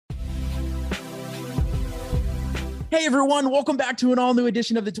Hey everyone, welcome back to an all new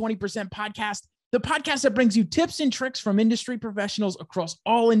edition of the 20% podcast, the podcast that brings you tips and tricks from industry professionals across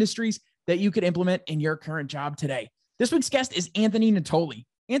all industries that you could implement in your current job today. This week's guest is Anthony Natoli.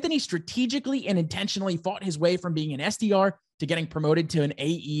 Anthony strategically and intentionally fought his way from being an SDR to getting promoted to an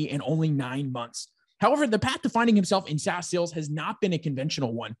AE in only 9 months. However, the path to finding himself in SaaS sales has not been a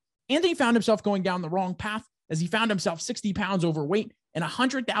conventional one. Anthony found himself going down the wrong path as he found himself 60 pounds overweight and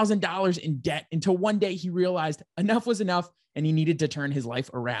 $100,000 in debt until one day he realized enough was enough and he needed to turn his life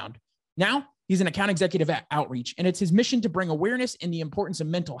around. Now he's an account executive at Outreach, and it's his mission to bring awareness in the importance of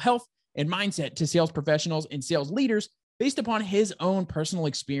mental health and mindset to sales professionals and sales leaders based upon his own personal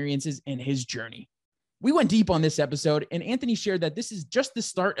experiences and his journey. We went deep on this episode, and Anthony shared that this is just the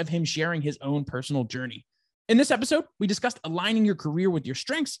start of him sharing his own personal journey. In this episode, we discussed aligning your career with your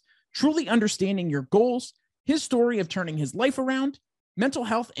strengths, truly understanding your goals, his story of turning his life around, mental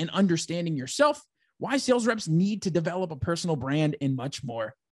health and understanding yourself, why sales reps need to develop a personal brand, and much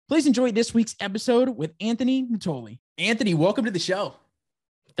more. Please enjoy this week's episode with Anthony Natoli. Anthony, welcome to the show.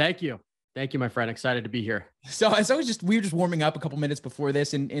 Thank you. Thank you, my friend. Excited to be here. So we were just warming up a couple minutes before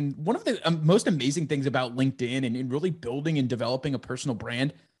this. And one of the most amazing things about LinkedIn and really building and developing a personal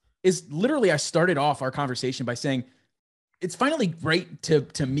brand is literally I started off our conversation by saying, it's finally great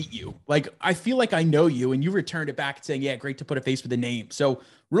to meet you. Like, I feel like I know you, and you returned it back saying, yeah, great to put a face with a name. So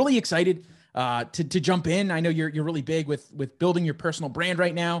really excited to jump in. I know you're really big with building your personal brand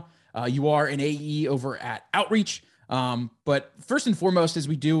right now. You are an AE over at Outreach. But first and foremost, as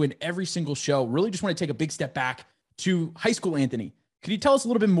we do in every single show, really just want to take a big step back to high school, Anthony. Could you tell us a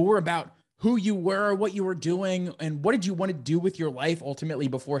little bit more about who you were, what you were doing, and what did you want to do with your life ultimately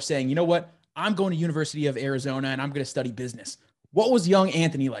before saying, you know what? I'm going to University of Arizona and I'm going to study business. What was young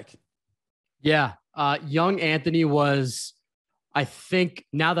Anthony like? Yeah. Young Anthony was, I think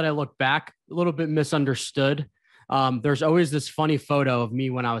now that I look back, a little bit misunderstood. There's always this funny photo of me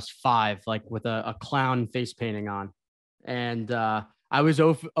when I was 5, like with a clown face painting on. And I was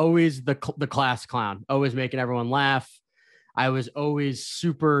always the class clown, always making everyone laugh. I was always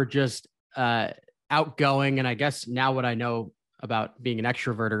super just outgoing. And I guess now what I know about being an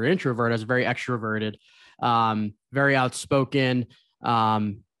extrovert or introvert, I was very extroverted, very outspoken.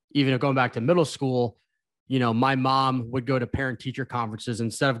 Even going back to middle school, you know, my mom would go to parent teacher conferences.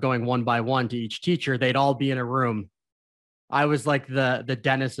 Instead of going one by one to each teacher, they'd all be in a room. I was like the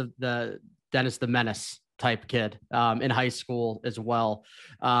Dennis the Menace type kid in high school as well.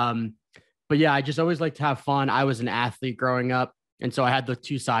 But yeah, I just always liked to have fun. I was an athlete growing up. And so I had the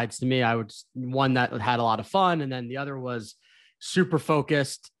two sides to me. One that had a lot of fun. And then the other was super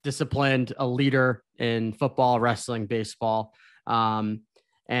focused, disciplined, a leader in football, wrestling, baseball. And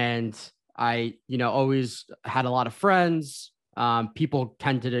I, always had a lot of friends. People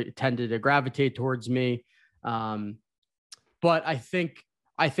tended to gravitate towards me. But I think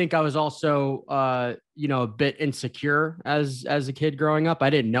I was also, a bit insecure as a kid growing up. I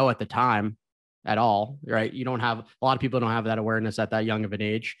didn't know at the time at all, right? A lot of people don't have that awareness at that young of an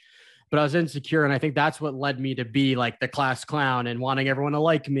age. But I was insecure, and I think that's what led me to be like the class clown and wanting everyone to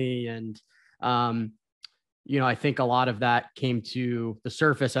like me. And, I think a lot of that came to the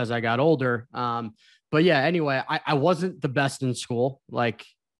surface as I got older. But yeah, anyway, I wasn't the best in school. Like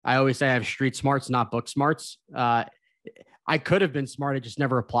I always say, I have street smarts, not book smarts. I could have been smart. I just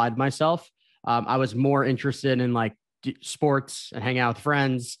never applied myself. I was more interested in like sports and hanging out with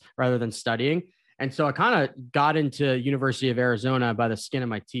friends rather than studying. And so I kind of got into University of Arizona by the skin of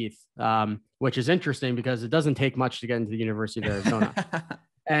my teeth, which is interesting because it doesn't take much to get into the University of Arizona.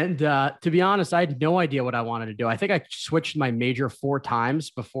 And to be honest, I had no idea what I wanted to do. I think I switched my major 4 times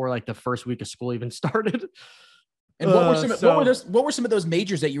before like the first week of school even started. And what were some of those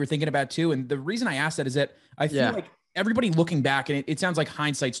majors that you were thinking about too? And the reason I asked that is that I feel like everybody looking back, and it sounds like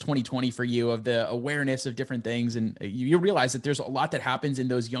hindsight's 2020 for you, of the awareness of different things. And you realize that there's a lot that happens in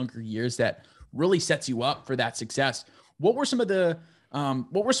those younger years that really sets you up for that success. What were some of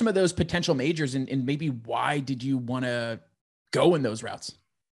those potential majors, and maybe why did you want to go in those routes?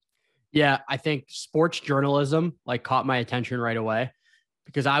 Yeah, I think sports journalism like caught my attention right away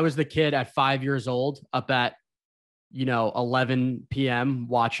because I was the kid at 5 years old up at, 11 p.m.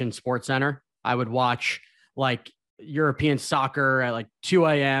 watching SportsCenter. I would watch like European soccer at like 2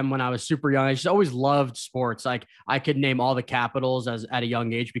 a.m. when I was super young. I just always loved sports. Like I could name all the capitals at a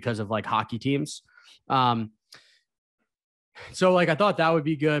young age because of like hockey teams. So like, I thought that would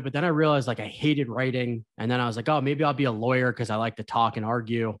be good, but then I realized like I hated writing. And then I was like, oh, maybe I'll be a lawyer because I like to talk and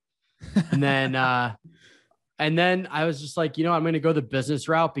argue. And then I was just like, I'm going to go the business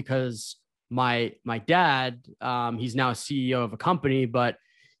route because my dad, he's now a CEO of a company, but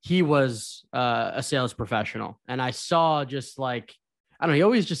he was a sales professional. And I saw just like, I don't know, he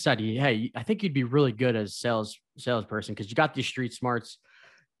always just said, hey, I think you'd be really good as salesperson because you got these street smarts.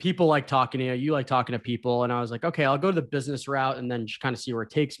 People like talking to you. You like talking to people. And I was like, okay, I'll go to the business route and then just kind of see where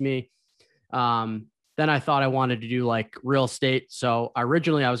it takes me. Then I thought I wanted to do like real estate. So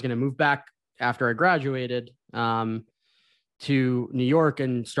originally I was going to move back after I graduated to New York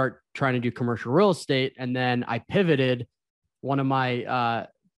and start trying to do commercial real estate. And then I pivoted. One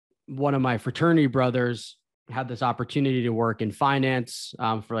of my fraternity brothers had this opportunity to work in finance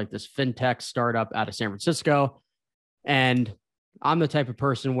for like this fintech startup out of San Francisco. And I'm the type of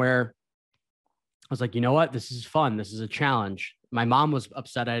person where I was like, you know what? This is fun. This is a challenge. My mom was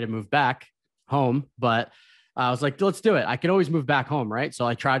upset I had to move back home, but I was like, let's do it. I could always move back home, right? So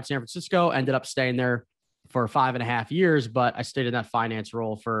I tried San Francisco, ended up staying there for 5.5 years, but I stayed in that finance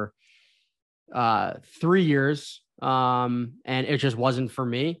role for 3 years. And it just wasn't for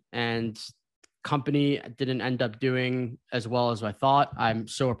me. And company didn't end up doing as well as I thought. I'm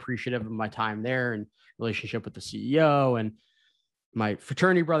so appreciative of my time there and relationship with the CEO and my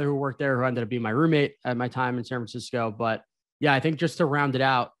fraternity brother who worked there, who ended up being my roommate at my time in San Francisco. But yeah, I think just to round it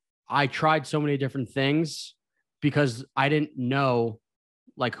out, I tried so many different things because I didn't know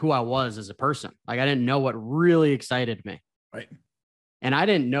like who I was as a person. Like I didn't know what really excited me. Right. And I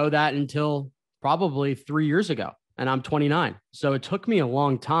didn't know that until probably 3 years ago. And I'm 29. So it took me a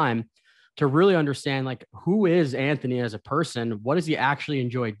long time to really understand like who is Anthony as a person? What does he actually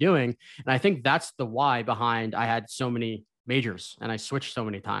enjoy doing? And I think that's the why behind I had so many majors and I switched so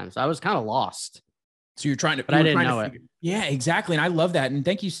many times. I was kind of lost. So you're trying to, but I didn't know it. Yeah, exactly. And I love that. And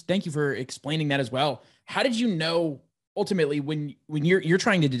thank you for explaining that as well. How did you know ultimately when you're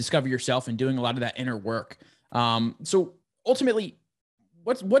trying to discover yourself and doing a lot of that inner work? So ultimately,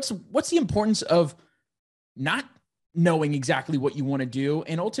 what's the importance of not knowing exactly what you want to do?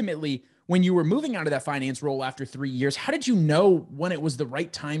 And ultimately, when you were moving out of that finance role after 3 years, how did you know when it was the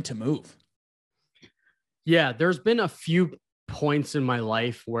right time to move? Yeah, there's been a few points in my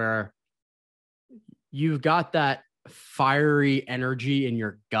life where you've got that fiery energy in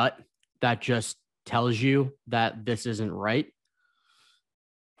your gut that just tells you that this isn't right.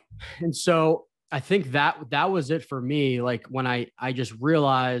 And so I think that was it for me. Like when I just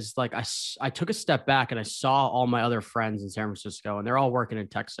realized, like I took a step back and I saw all my other friends in San Francisco and they're all working in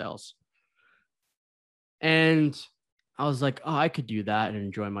tech sales. And I was like, oh, I could do that and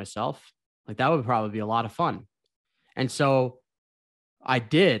enjoy myself. Like that would probably be a lot of fun. And so I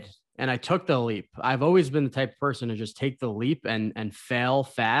did, and I took the leap. I've always been the type of person to just take the leap and fail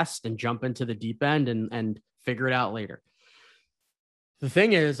fast and jump into the deep end and figure it out later. The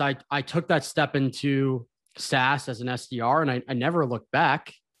thing is, I took that step into SaaS as an SDR and I never looked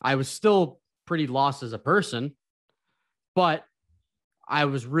back. I was still pretty lost as a person, but I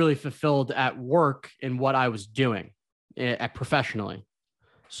was really fulfilled at work in what I was doing professionally.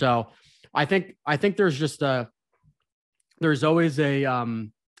 So I think there's always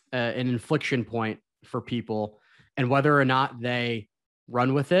an inflection point for people, and whether or not they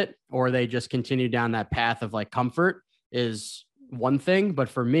run with it or they just continue down that path of like comfort is one thing. But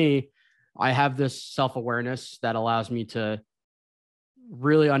for me, I have this self-awareness that allows me to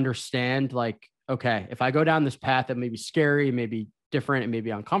really understand like, okay, if I go down this path that may be scary, maybe different, and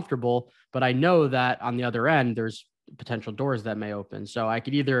maybe uncomfortable, but I know that on the other end, there's potential doors that may open. So I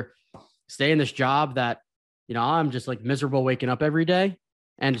could either stay in this job that, you know, I'm just like miserable waking up every day,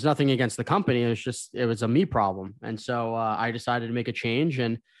 and it's nothing against the company. It was a me problem. And so I decided to make a change.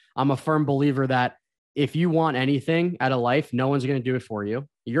 And I'm a firm believer that if you want anything out of life, no one's going to do it for you.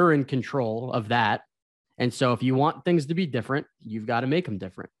 You're in control of that. And so if you want things to be different, you've got to make them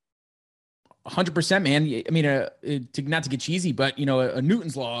different. 100%, man. I mean, not to get cheesy, but you know, a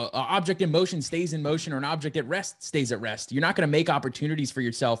Newton's law, an object in motion stays in motion, or an object at rest stays at rest. You're not going to make opportunities for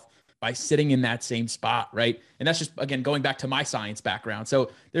yourself by sitting in that same spot, right? And that's just, again, going back to my science background.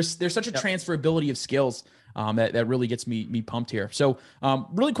 So there's such a transferability of skills that really gets me pumped here. So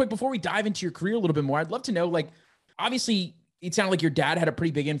really quick, before we dive into your career a little bit more, I'd love to know, like, obviously it sounded like your dad had a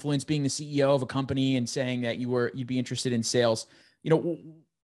pretty big influence being the CEO of a company and saying that you'd be interested in sales. You know,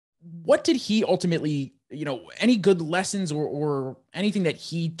 what did he ultimately, you know, any good lessons or anything that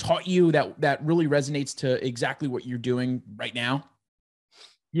he taught you that really resonates to exactly what you're doing right now?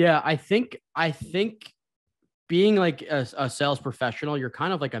 Yeah, I think being like a sales professional, you're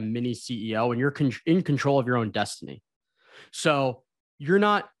kind of like a mini CEO and you're in control of your own destiny. So you're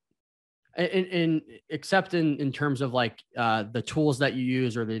not except in terms of like the tools that you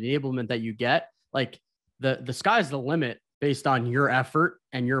use or the enablement that you get, like the sky's the limit based on your effort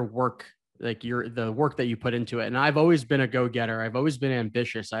and your work the work that you put into it. And I've always been a go-getter. I've always been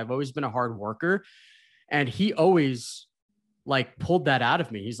ambitious. I've always been a hard worker. And he always like pulled that out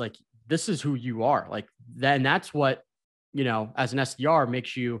of me. He's like, this is who you are. Like that. And that's what, as an SDR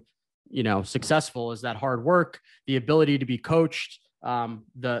makes you, successful, is that hard work, the ability to be coached,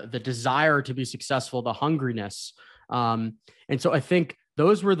 the desire to be successful, the hungriness. And so I think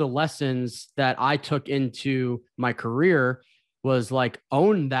those were the lessons that I took into my career, was like,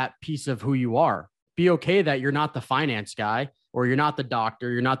 own that piece of who you are. Be okay that you're not the finance guy, or you're not the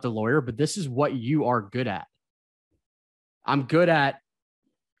doctor, you're not the lawyer, but this is what you are good at. I'm good at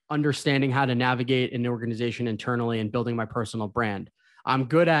understanding how to navigate an organization internally and building my personal brand. I'm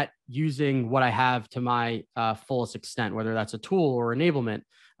good at using what I have to my fullest extent, whether that's a tool or enablement.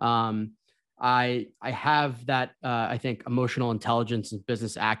 I have that, I think, emotional intelligence and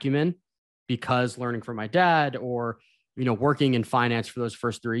business acumen, because learning from my dad, or, working in finance for those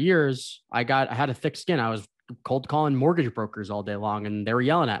first 3 years, I had a thick skin. I was cold calling mortgage brokers all day long, and they were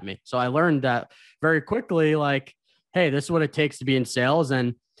yelling at me. So I learned that very quickly, like, hey, this is what it takes to be in sales.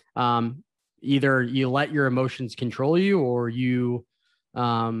 And either you let your emotions control you, or you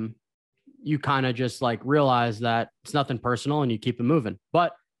kind of just like realize that it's nothing personal and you keep it moving.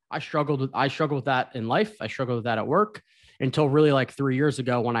 But I struggled with that in life. I struggled with that at work, until really like 3 years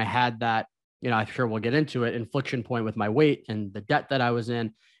ago, when I had that, I'm sure we'll get into it, inflection point with my weight and the debt that I was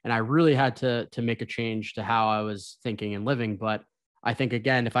in. And I really had to make a change to how I was thinking and living. But I think,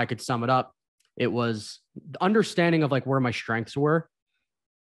 again, if I could sum it up, it was the understanding of like where my strengths were,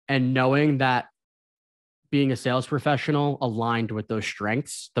 and knowing that being a sales professional aligned with those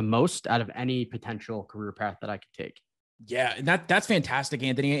strengths the most out of any potential career path that I could take. Yeah. And that's fantastic,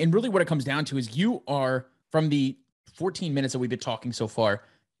 Anthony. And really what it comes down to is, you are, from the 14 minutes that we've been talking so far,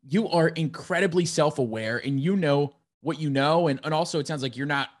 you are incredibly self-aware, and you know what you know. And also it sounds like you're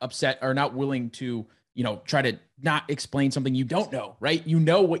not upset or not willing to, try to not explain something you don't know, right? You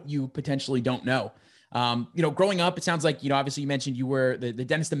know what you potentially don't know. Growing up, it sounds like, obviously you mentioned you were the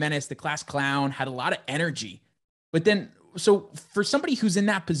Dennis the Menace, the class clown, had a lot of energy. But then, so for somebody who's in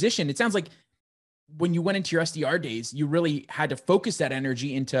that position, it sounds like when you went into your SDR days, you really had to focus that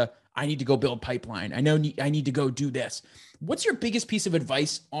energy into, I need to go build pipeline. I know I need to go do this. What's your biggest piece of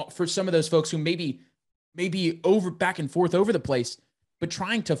advice for some of those folks who maybe over back and forth over the place, but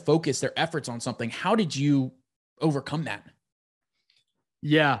trying to focus their efforts on something? How did you overcome that?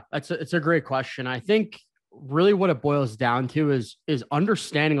 Yeah, it's a great question. I think really what it boils down to is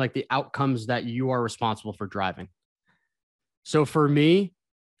understanding like the outcomes that you are responsible for driving. So for me,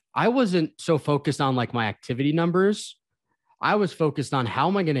 I wasn't so focused on like my activity numbers. I was focused on, how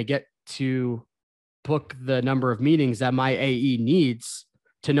am I going to get to book the number of meetings that my AE needs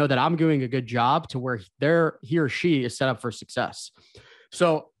to know that I'm doing a good job, to where he or she is set up for success.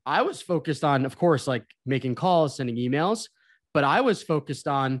 So I was focused on, of course, like making calls, sending emails, but I was focused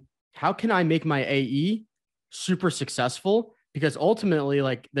on, how can I make my AE super successful? Because ultimately,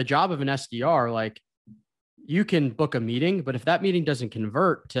 like, the job of an SDR, like, you can book a meeting, but if that meeting doesn't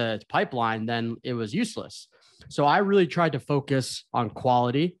convert to pipeline, then it was useless. So I really tried to focus on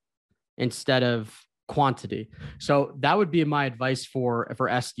quality instead of quantity. So that would be my advice for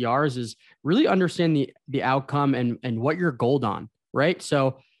SDRs, is really understand the outcome and what you're goaled on, right?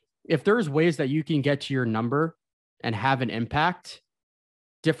 So if there's ways that you can get to your number and have an impact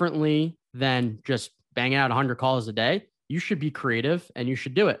differently than just banging out 100 calls a day, you should be creative and you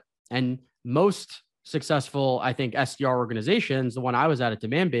should do it. And most successful, I think, SDR organizations, the one I was at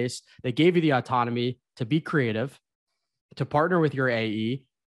Demandbase, they gave you the autonomy to be creative, to partner with your AE,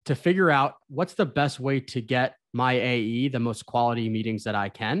 to figure out what's the best way to get my AE the most quality meetings that I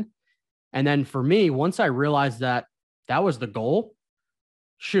can. And then for me, once I realized that that was the goal,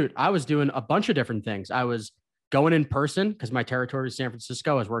 I was doing a bunch of different things. I was going in person, because my territory is San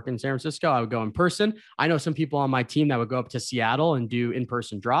Francisco. I was working in San Francisco. I would go in person. I know some people on my team that would go up to Seattle and do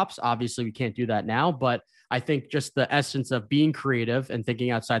in-person drops. Obviously, we can't do that now, but I think just the essence of being creative and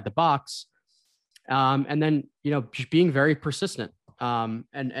thinking outside the box, and then, just being very persistent,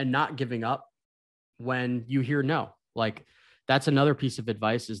 and not giving up when you hear no. Like, that's another piece of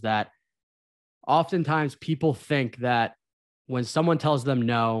advice, is that oftentimes people think that when someone tells them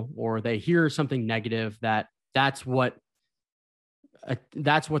no, or they hear something negative, that's what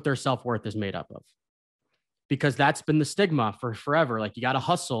their self-worth is made up of, because that's been the stigma for forever. Like, you got to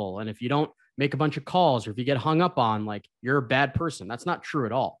hustle. And if you don't make a bunch of calls, or if you get hung up on, like, you're a bad person. That's not true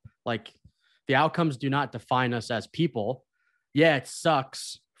at all. Like, the outcomes do not define us as people. Yeah, it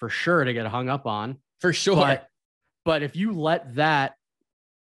sucks for sure to get hung up on, for sure. But if you let that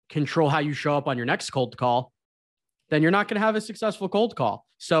control how you show up on your next cold call, then you're not going to have a successful cold call.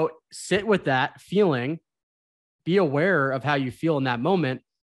 So sit with that feeling, be aware of how you feel in that moment,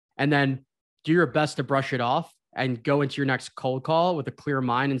 and then do your best to brush it off and go into your next cold call with a clear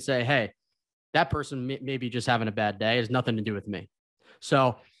mind and say, hey, that person may be just having a bad day. It has nothing to do with me.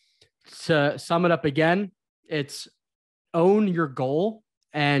 So to sum it up again, it's own your goal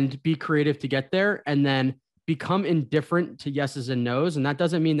and be creative to get there, and then become indifferent to yeses and nos. And that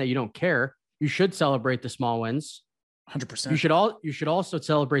doesn't mean that you don't care. You should celebrate the small wins. 100%. You should also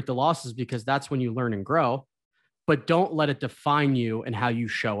celebrate the losses, because that's when you learn and grow, but don't let it define you and how you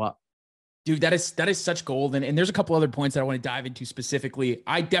show up. Dude, that is such gold. And there's a couple other points that I want to dive into specifically.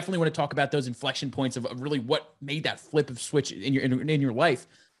 I definitely want to talk about those inflection points of really what made that flip of switch in your life.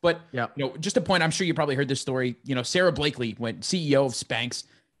 But just a point, I'm sure you probably heard this story. Sarah Blakely, when CEO of Spanx,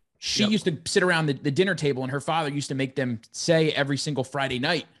 she used to sit around the dinner table, and her father used to make them say every single Friday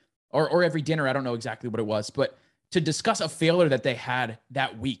night or every dinner, I don't know exactly what it was, but to discuss a failure that they had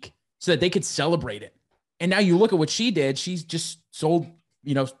that week so that they could celebrate it. And now you look at what she did. She's just sold,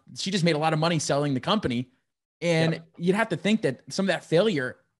 she just made a lot of money selling the company. And you'd have to think that some of that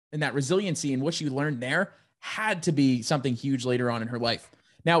failure and that resiliency and what she learned there had to be something huge later on in her life.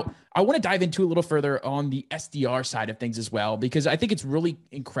 Now, I want to dive into a little further on the SDR side of things as well, because I think it's really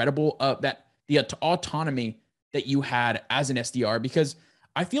incredible that the autonomy that you had as an SDR, because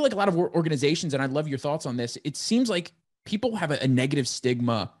I feel like a lot of organizations, and I'd love your thoughts on this, it seems like people have a negative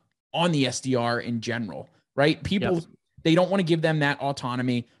stigma on the SDR in general, right? People, they don't want to give them that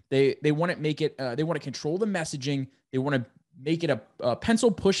autonomy. They want to make it, they want to control the messaging. They want to make it a pencil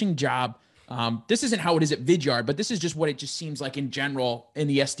pushing job. This isn't how it is at Vidyard, but this is just what it just seems like in general in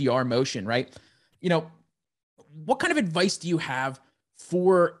the SDR motion, right? What kind of advice do you have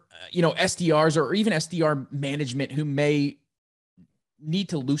for, SDRs or even SDR management who may need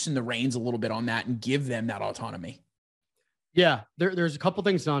to loosen the reins a little bit on that and give them that autonomy? Yeah, there's a couple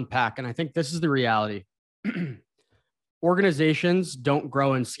things to unpack, and I think this is the reality. Organizations don't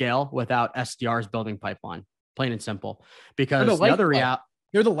grow and scale without SDRs building pipeline, plain and simple. Because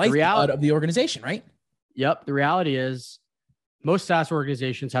they're the lifeblood of the organization, right? Yep. The reality is most SaaS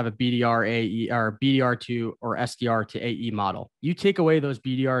organizations have a BDR AE or BDR to or SDR to AE model. You take away those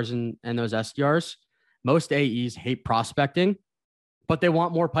BDRs and those SDRs, most AEs hate prospecting, but they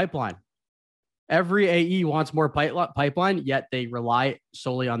want more pipeline. Every AE wants more pipeline, yet they rely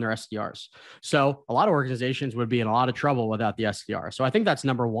solely on their SDRs. So a lot of organizations would be in a lot of trouble without the SDR. So I think that's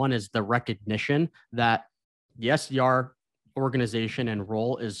number one, is the recognition that the SDR organization and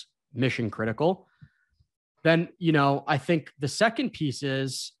role is mission critical. Then, I think the second piece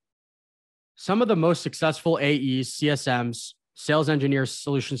is some of the most successful AEs, CSMs, sales engineers,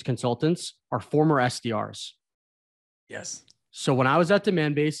 solutions consultants are former SDRs. Yes. So when I was at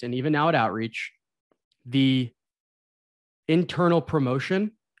Demandbase and even now at Outreach, the internal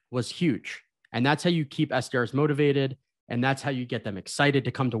promotion was huge. And that's how you keep SDRs motivated. And that's how you get them excited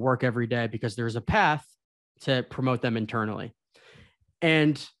to come to work every day, because there's a path to promote them internally.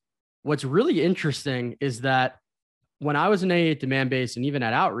 And what's really interesting is that when I was an AE at Demandbase and even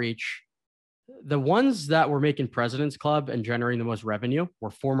at Outreach, the ones that were making President's Club and generating the most revenue were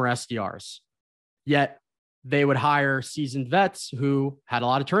former SDRs. Yet they would hire seasoned vets who had a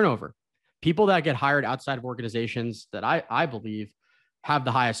lot of turnover. People that get hired outside of organizations that I believe have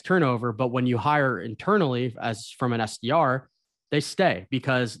the highest turnover. But when you hire internally as from an SDR, they stay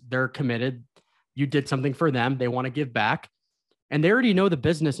because they're committed. You did something for them. They want to give back. And they already know the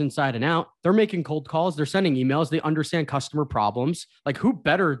business inside and out. They're making cold calls. They're sending emails. They understand customer problems. Like, who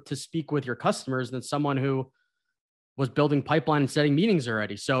better to speak with your customers than someone who was building pipeline and setting meetings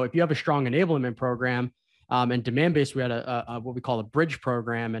already? So if you have a strong enablement program, and Demandbase, we had a what we call a bridge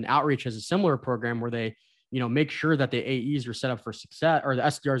program, and Outreach has a similar program where they, make sure that the AEs are set up for success, or the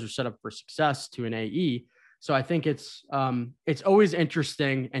SDRs are set up for success to an AE. So I think it's always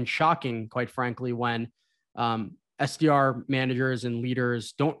interesting and shocking, quite frankly, when SDR managers and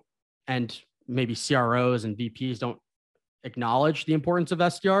leaders don't, and maybe CROs and VPs don't acknowledge the importance of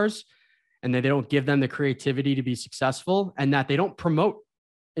SDRs, and that they don't give them the creativity to be successful, and that they don't promote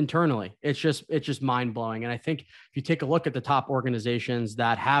internally. It's just mind blowing. And I think if you take a look at the top organizations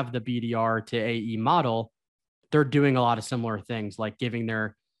that have the BDR to AE model, they're doing a lot of similar things, like giving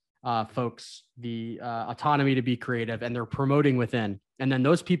their folks the autonomy to be creative, and they're promoting within. And then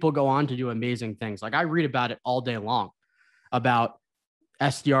those people go on to do amazing things. Like, I read about it all day long about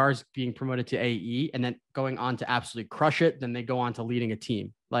SDRs being promoted to AE and then going on to absolutely crush it. Then they go on to leading a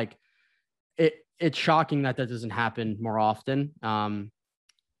team. Like, it's shocking that doesn't happen more often.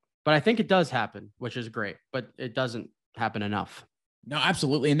 But I think it does happen, which is great, but it doesn't happen enough. No,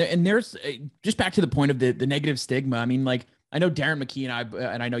 absolutely. And there's just back to the point of the negative stigma. I mean, like I know Darren McKee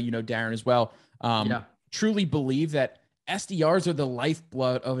and I know, you know, Darren as well, Yeah. truly believe that SDRs are the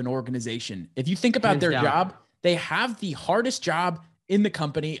lifeblood of an organization. If you think about Hands their down. job, they have the hardest job in the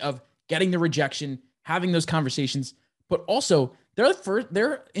company of getting the rejection, having those conversations, but also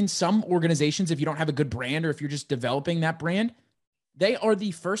they're in some organizations, if you don't have a good brand or if you're just developing that brand, they are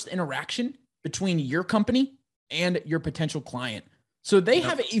the first interaction between your company and your potential client. So they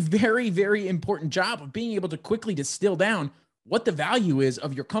have a very, very important job of being able to quickly distill down what the value is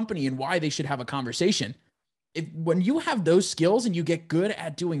of your company and why they should have a conversation. When you have those skills and you get good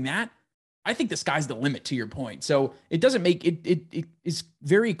at doing that, I think the sky's the limit, to your point. So it doesn't make it is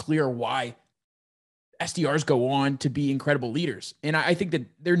very clear why SDRs go on to be incredible leaders. And I think that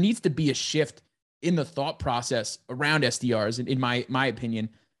there needs to be a shift in the thought process around SDRs, in my opinion.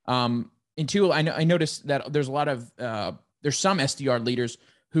 And two, I noticed that there's a lot of there's some SDR leaders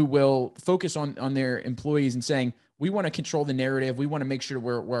who will focus on their employees and saying, we want to control the narrative. We want to make sure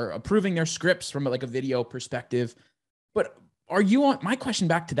we're approving their scripts from like a video perspective. But are you on, my question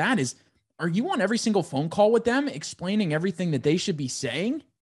back to that is, are you on every single phone call with them explaining everything that they should be saying?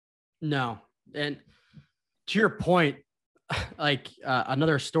 No. And to your point, like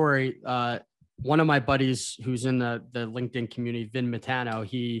another story, one of my buddies who's in the LinkedIn community, Vin Matano,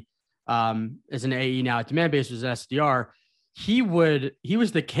 he is an AE now at Demandbase, was an SDR. He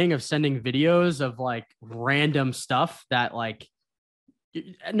was the king of sending videos of like random stuff that like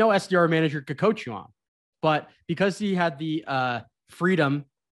no SDR manager could coach you on. But because he had the freedom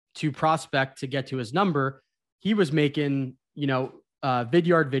to prospect to get to his number, he was making,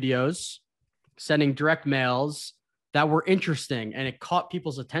 Vidyard videos, sending direct mails that were interesting, and it caught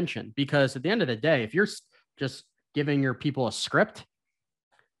people's attention. Because at the end of the day, if you're just giving your people a script,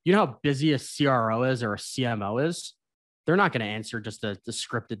 you know how busy a CRO is or a CMO is? They're not going to answer just the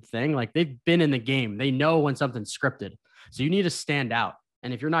scripted thing. Like, they've been in the game. They know when something's scripted. So you need to stand out.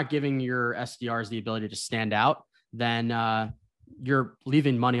 And if you're not giving your SDRs the ability to stand out, then you're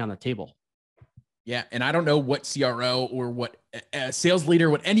leaving money on the table. Yeah. And I don't know what CRO or what sales leader,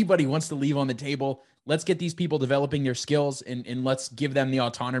 what anybody wants to leave on the table. Let's get these people developing their skills and let's give them the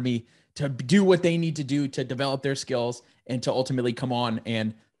autonomy to do what they need to do to develop their skills and to ultimately come on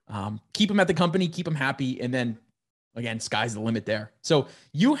and keep them at the company, keep them happy. And then again, sky's the limit there. So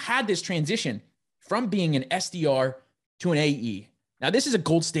you had this transition from being an SDR to an AE. Now, this is a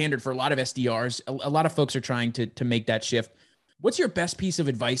gold standard for a lot of SDRs. A lot of folks are trying to make that shift. What's your best piece of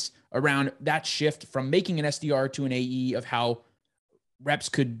advice around that shift from making an SDR to an AE of how reps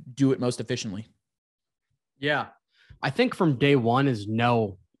could do it most efficiently? Yeah. I think from day one is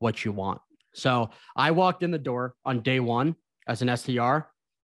know what you want. So I walked in the door on day one as an SDR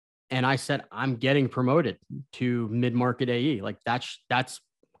and I said, I'm getting promoted to mid-market AE. Like that's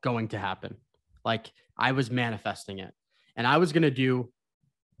going to happen. Like, I was manifesting it and I was going to do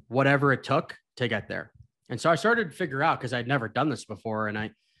whatever it took to get there. And so I started to figure out, because I'd never done this before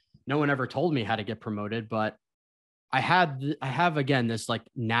and no one ever told me how to get promoted, but I have again, this like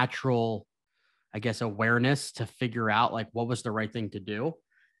natural, I guess, awareness to figure out like what was the right thing to do.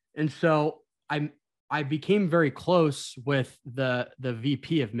 And so I became very close with the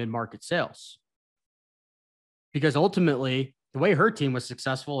VP of mid-market sales, because ultimately the way her team was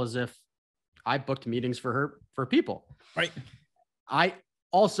successful is if I booked meetings for people. Right. I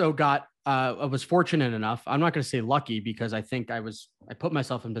also I was fortunate enough. I'm not going to say lucky, because I think I put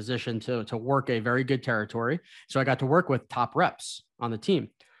myself in position to work a very good territory. So I got to work with top reps on the team.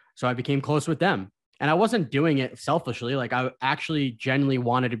 So I became close with them, and I wasn't doing it selfishly. Like, I actually genuinely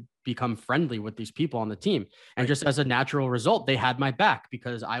wanted to become friendly with these people on the team. And just as a natural result, they had my back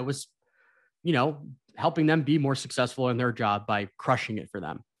because I was, helping them be more successful in their job by crushing it for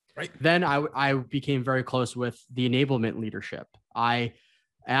them. Right. Then I became very close with the enablement leadership. I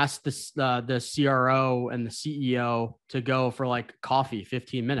asked the CRO and the CEO to go for like coffee,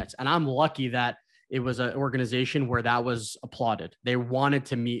 15 minutes. And I'm lucky that it was an organization where that was applauded. They wanted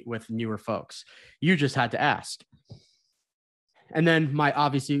to meet with newer folks. You just had to ask. And then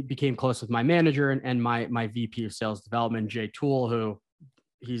obviously became close with my manager and my VP of sales development, Jay Toole, who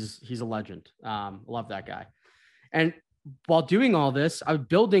he's a legend. Love that guy. And while doing all this, I was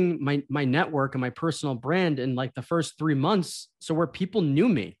building my network and my personal brand in like the first 3 months. So where people knew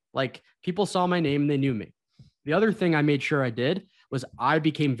me, like people saw my name, they knew me. The other thing I made sure I did was I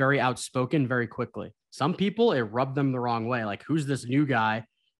became very outspoken very quickly. Some people, it rubbed them the wrong way. Like, who's this new guy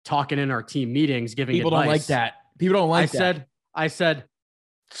talking in our team meetings, giving People advice? don't like that. People don't like that. I said,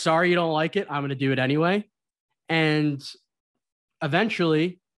 sorry, you don't like it. I'm going to do it anyway. And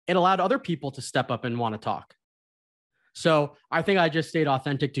eventually it allowed other people to step up and want to talk. So I think I just stayed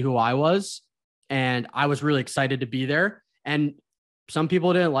authentic to who I was, and I was really excited to be there. And some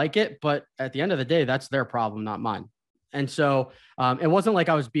people didn't like it, but at the end of the day, that's their problem, not mine. And so it wasn't like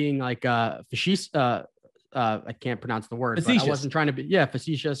I was being like facetious. I can't pronounce the word, Facetious. but I wasn't trying to be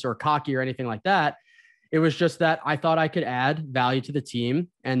facetious or cocky or anything like that. It was just that I thought I could add value to the team,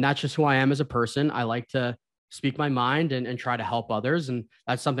 and that's just who I am as a person. I like to speak my mind and try to help others, and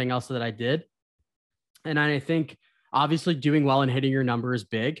that's something else that I did. And I think obviously doing well and hitting your number is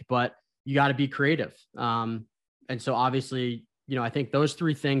big, but you got to be creative. And so obviously, I think those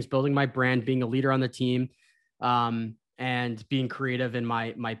three things: building my brand, being a leader on the team, and being creative in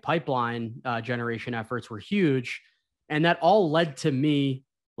my pipeline generation efforts were huge. And that all led to me,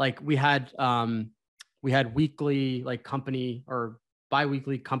 like we had weekly like company or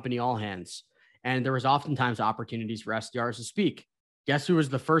bi-weekly company all hands. And there was oftentimes opportunities for SDRs to speak. Guess who was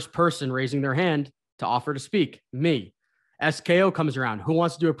the first person raising their hand to offer to speak? Me. SKO comes around. Who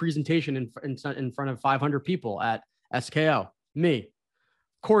wants to do a presentation in front of 500 people at SKO? Me.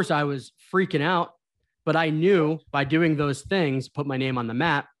 Of course, I was freaking out. But I knew by doing those things, put my name on the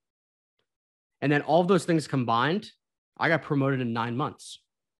map. And then all of those things combined, I got promoted in 9 months.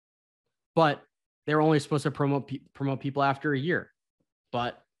 But they were only supposed to promote people after a year.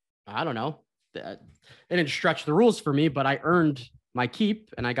 But I don't know. They didn't stretch the rules for me, but I earned my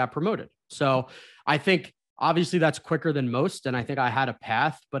keep and I got promoted. So I think obviously that's quicker than most. And I think I had a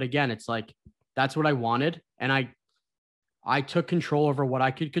path. But again, it's like, that's what I wanted. And I took control over what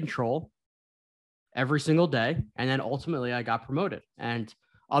I could control every single day. And then ultimately I got promoted, and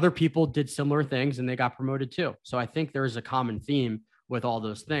other people did similar things and they got promoted too. So I think there's a common theme with all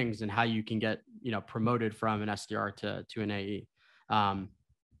those things and how you can get, promoted from an SDR to an AE.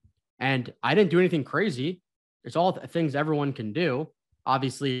 And I didn't do anything crazy. It's all things everyone can do.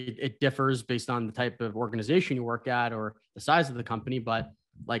 Obviously it differs based on the type of organization you work at or the size of the company, but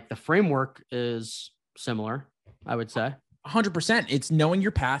like the framework is similar, I would say. 100%. It's knowing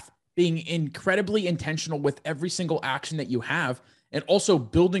your path, being incredibly intentional with every single action that you have, and also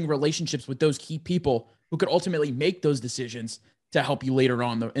building relationships with those key people who could ultimately make those decisions to help you later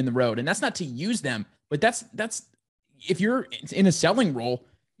on in the road. And that's not to use them, but that's if you're in a selling role,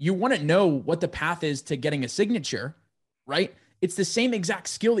 you want to know what the path is to getting a signature, right? It's the same exact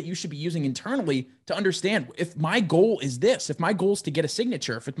skill that you should be using internally to understand, if my goal is this, if my goal is to get a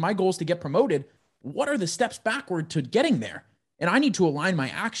signature, if my goal is to get promoted, what are the steps backward to getting there? And I need to align my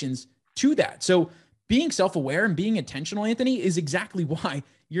actions to that. So being self-aware and being intentional, Anthony, is exactly why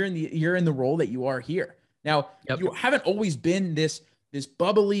you're in the role that you are here. Now, you haven't always been this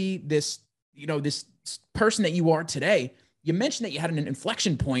bubbly, this person that you are today. You mentioned that you had an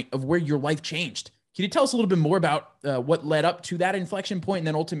inflection point of where your life changed. Can you tell us a little bit more about what led up to that inflection point, and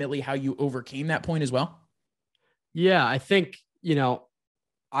then ultimately how you overcame that point as well? Yeah, I think,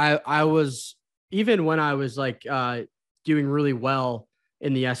 I was, even when I was like doing really well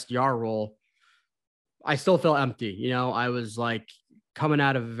in the SDR role, I still felt empty. I was like coming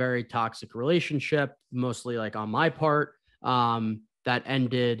out of a very toxic relationship, mostly like on my part, that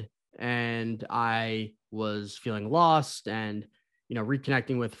ended, and I was feeling lost and,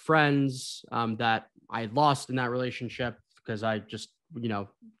 reconnecting with friends that I had lost in that relationship because I just,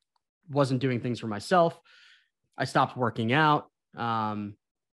 wasn't doing things for myself. I stopped working out.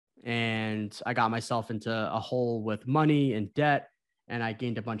 And I got myself into a hole with money and debt, and I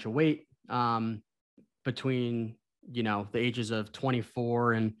gained a bunch of weight between, the ages of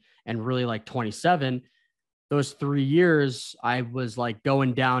 24 and really like 27. Those 3 years, I was like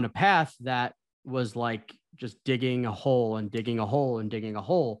going down a path that was like just digging a hole and digging a hole and digging a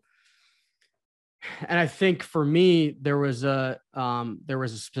hole. And I think for me, there was a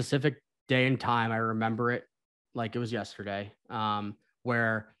specific day and time. I remember it like it was yesterday,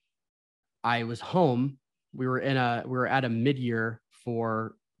 where I was home. We were at a mid-year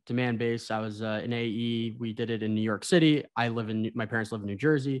for demand base. I was in AE. We did it in New York City. My parents live in New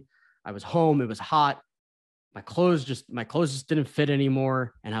Jersey. I was home. It was hot. My clothes just didn't fit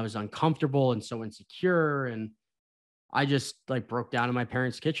anymore. And I was uncomfortable and so insecure. And I just like broke down in my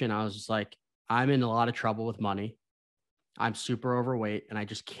parents' kitchen. I was just like, I'm in a lot of trouble with money. I'm super overweight and I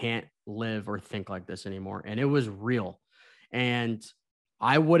just can't live or think like this anymore. And it was real. And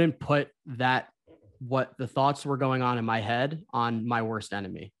I wouldn't put what the thoughts were going on in my head on my worst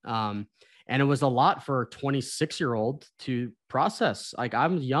enemy. And it was a lot for a 26-year-old to process. Like,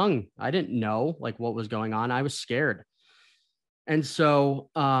 I'm young. I didn't know like what was going on. I was scared. And so,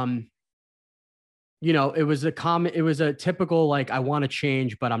 it was a typical, like, I want to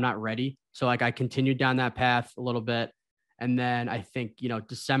change, but I'm not ready. So like I continued down that path a little bit. And then I think,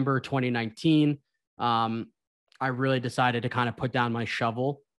 December 2019, I really decided to kind of put down my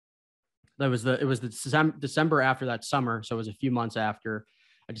shovel. It was the December after that summer. So it was a few months after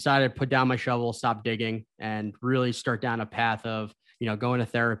I decided to put down my shovel, stop digging, and really start down a path of, going to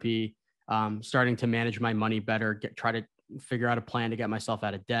therapy, starting to manage my money better, try to figure out a plan to get myself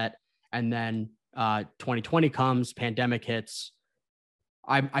out of debt. And then 2020 comes, pandemic hits.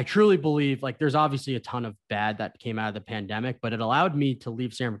 I truly believe, like, there's obviously a ton of bad that came out of the pandemic, but it allowed me to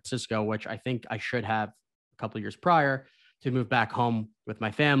leave San Francisco, which I think I should have a couple of years prior, to move back home with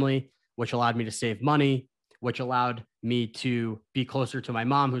my family, which allowed me to save money, which allowed me to be closer to my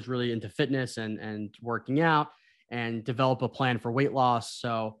mom, who's really into fitness and working out, and develop a plan for weight loss.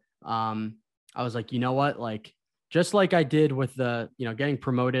 So I was like, you know what, like, just like I did with the, getting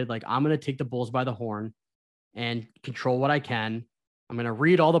promoted, like, I'm going to take the bulls by the horn and control what I can. I'm going to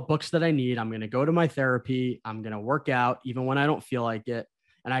read all the books that I need. I'm going to go to my therapy. I'm going to work out even when I don't feel like it.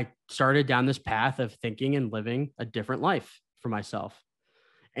 And I started down this path of thinking and living a different life for myself.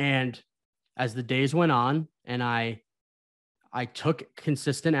 And as the days went on and I took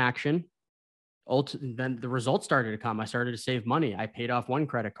consistent action, then the results started to come. I started to save money. I paid off one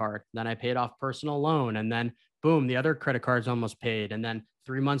credit card, then I paid off personal loan, and then boom, the other credit card's almost paid. And then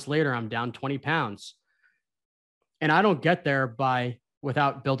 3 months later, I'm down 20 pounds. And I don't get there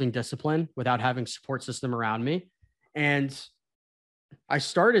without building discipline, without having support system around me. And I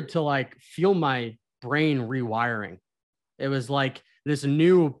started to, like, feel my brain rewiring. It was like this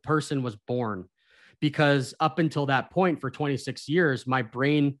new person was born, because up until that point for 26 years, my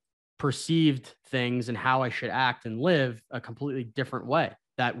brain perceived things and how I should act and live a completely different way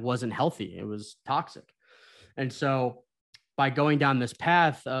that wasn't healthy. It was toxic. And so by going down this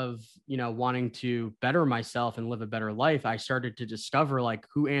path of, wanting to better myself and live a better life, I started to discover, like,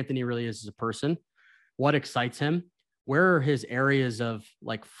 who Anthony really is as a person, what excites him, where are his areas of,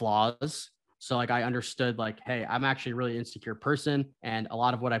 like, flaws. So, like, I understood, like, hey, I'm actually a really insecure person. And a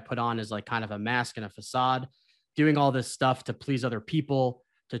lot of what I put on is, like, kind of a mask and a facade, doing all this stuff to please other people,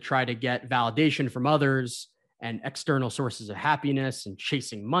 to try to get validation from others and external sources of happiness, and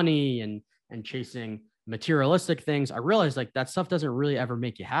chasing money and chasing materialistic things. I realized, like, that stuff doesn't really ever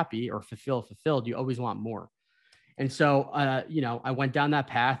make you happy or fulfilled. You always want more. And so, I went down that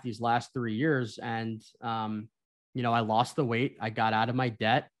path these last 3 years, and, I lost the weight. I got out of my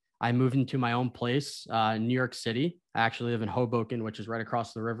debt. I moved into my own place in New York City. I actually live in Hoboken, which is right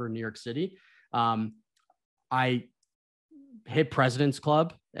across the river in New York City. I hit President's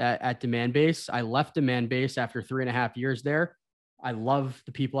Club at Demand Base. I left Demand Base after 3.5 years there. I love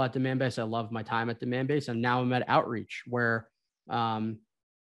the people at Demand Base. I love my time at Demand Base. And now I'm at Outreach, where, I'm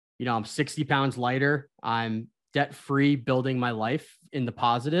 60 pounds lighter. I'm debt-free, building my life in the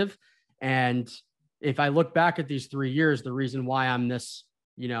positive. And if I look back at these 3 years, the reason why I'm this,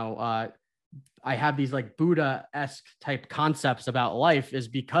 I have these, like, Buddha-esque type concepts about life is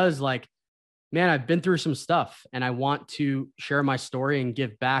because, like, man, I've been through some stuff, and I want to share my story and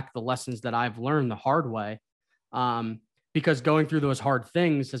give back the lessons that I've learned the hard way. Because going through those hard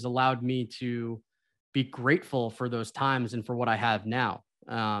things has allowed me to be grateful for those times and for what I have now.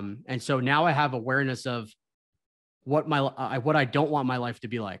 And so now I have awareness of what I don't want my life to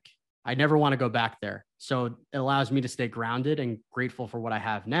be like. I never want to go back there. So it allows me to stay grounded and grateful for what I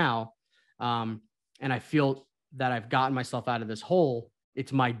have now. And I feel that I've gotten myself out of this hole.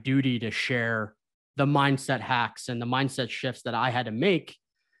 It's my duty to share the mindset hacks and the mindset shifts that I had to make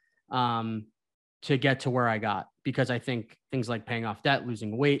to get to where I got. Because I think things like paying off debt,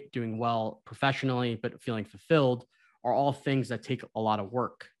 losing weight, doing well professionally, but feeling fulfilled are all things that take a lot of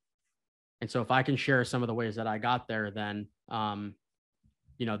work. And so if I can share some of the ways that I got there, then,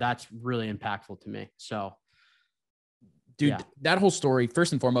 that's really impactful to me. So, dude, yeah. That whole story,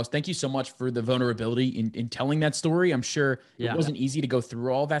 first and foremost, thank you so much for the vulnerability in telling that story. I'm sure it wasn't easy to go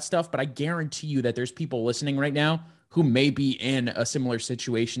through all that stuff, but I guarantee you that there's people listening right now who may be in a similar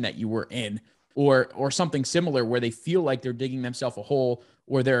situation that you were in, or something similar, where they feel like they're digging themselves a hole,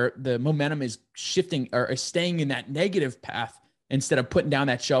 or the momentum is shifting or is staying in that negative path instead of putting down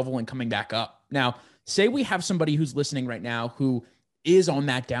that shovel and coming back up. Now, say we have somebody who's listening right now who is on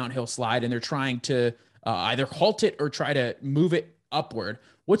that downhill slide and they're trying to either halt it or try to move it upward.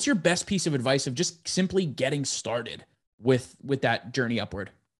 What's your best piece of advice of just simply getting started with that journey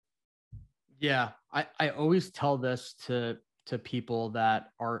upward? Yeah, I always tell this to people that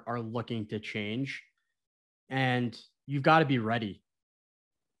are looking to change, and you've got to be ready.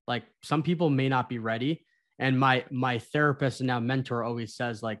 Like, some people may not be ready. And my therapist and now mentor always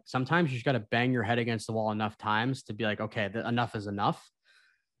says, like, sometimes you just got to bang your head against the wall enough times to be like, okay, enough is enough.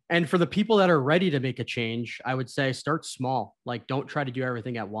 And for the people that are ready to make a change, I would say start small. Like, don't try to do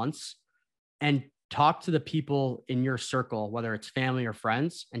everything at once, and talk to the people in your circle, whether it's family or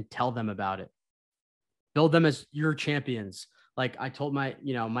friends, and tell them about it. Build them as your champions. Like I told my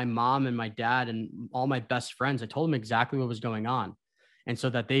mom and my dad and all my best friends, I told them exactly what was going on. And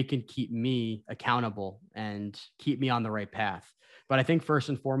so that they can keep me accountable and keep me on the right path. But I think first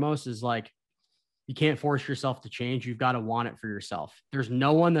and foremost is like, you can't force yourself to change. You've got to want it for yourself. There's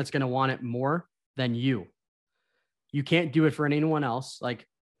no one that's going to want it more than you. You can't do it for anyone else. Like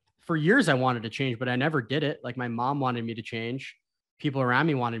for years, I wanted to change, but I never did it. Like my mom wanted me to change. People around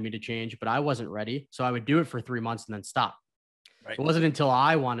me wanted me to change, but I wasn't ready. So I would do it for 3 months and then stop. Right. It wasn't until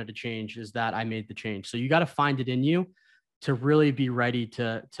I wanted to change is that I made the change. So you got to find it in you to really be ready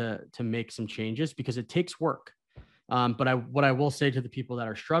to make some changes, because it takes work. But what I will say to the people that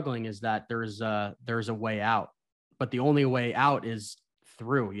are struggling is that there's a way out, but the only way out is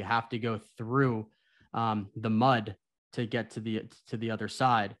through. You have to go through the mud to get to the other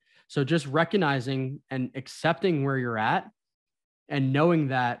side. So just recognizing and accepting where you're at and knowing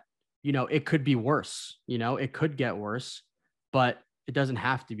that, it could be worse, it could get worse, but it doesn't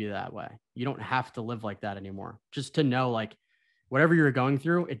have to be that way. You don't have to live like that anymore. Just to know, like, whatever you're going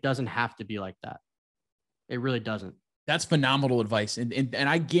through, it doesn't have to be like that. It really doesn't. That's phenomenal advice. And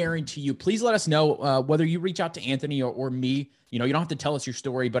I guarantee you, please let us know whether you reach out to Anthony or me. You don't have to tell us your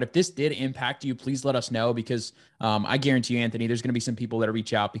story, but if this did impact you, please let us know, because I guarantee you, Anthony, there's going to be some people that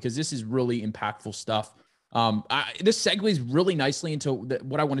reach out, because this is really impactful stuff. This segues really nicely into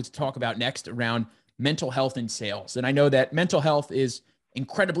what I wanted to talk about next around mental health and sales. And I know that mental health is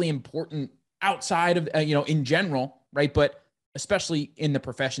incredibly important outside of, in general, right? But especially in the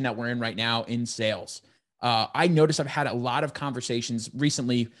profession that we're in right now in sales. I noticed I've had a lot of conversations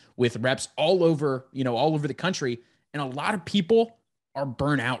recently with reps all over the country, and a lot of people are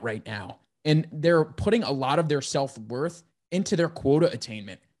burnt out right now, and they're putting a lot of their self-worth into their quota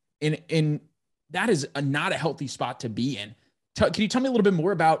attainment. And that is not a healthy spot to be in. Can you tell me a little bit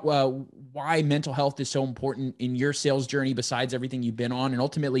more about why mental health is so important in your sales journey, besides everything you've been on, and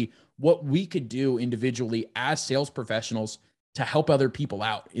ultimately what we could do individually as sales professionals to help other people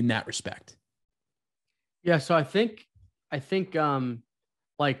out in that respect? Yeah. So I think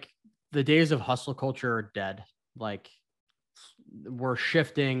like the days of hustle culture are dead. Like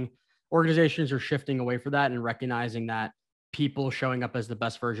organizations are shifting away from that and recognizing that people showing up as the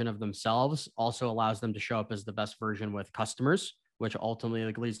best version of themselves also allows them to show up as the best version with customers, which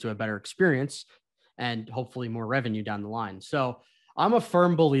ultimately leads to a better experience and hopefully more revenue down the line. So I'm a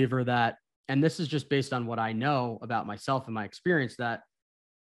firm believer that, and this is just based on what I know about myself and my experience, that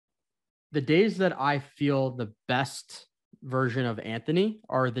the days that I feel the best version of Anthony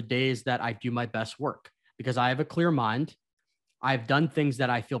are the days that I do my best work, because I have a clear mind. I've done things that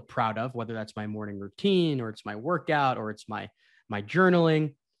I feel proud of, whether that's my morning routine or it's my workout or it's my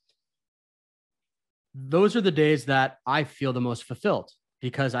journaling. Those are the days that I feel the most fulfilled,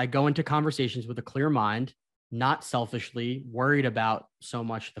 because I go into conversations with a clear mind, not selfishly worried about so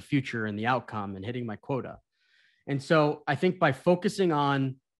much the future and the outcome and hitting my quota. And so I think by focusing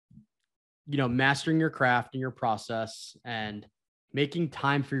on, mastering your craft and your process and making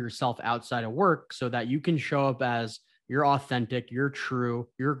time for yourself outside of work so that you can show up as you're authentic, you're true,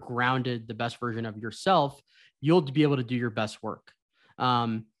 you're grounded, the best version of yourself, you'll be able to do your best work.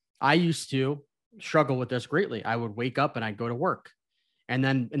 I used to struggle with this greatly. I would wake up and I'd go to work. And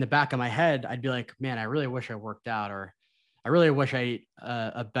then in the back of my head, I'd be like, man, I really wish I worked out, or I really wish I ate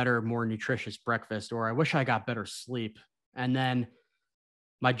a better, more nutritious breakfast, or I wish I got better sleep. And then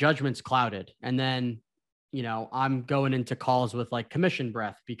my judgment's clouded. And then, I'm going into calls with like commission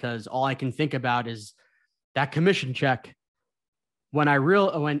breath, because all I can think about is that commission check.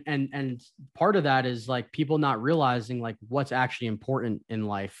 And part of that is like people not realizing like what's actually important in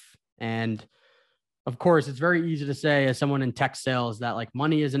life. And of course, it's very easy to say as someone in tech sales that like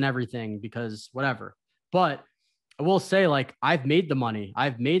money isn't everything, because whatever. But I will say, like, I've made the money.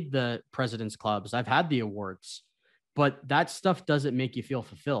 I've made the president's clubs. I've had the awards, but that stuff doesn't make you feel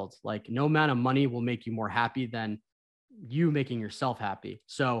fulfilled. Like no amount of money will make you more happy than you making yourself happy.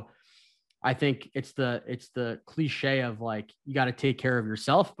 So I think it's the cliche of like, you got to take care of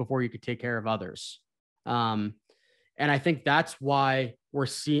yourself before you could take care of others. And I think that's why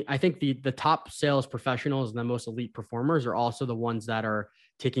I think the top sales professionals and the most elite performers are also the ones that are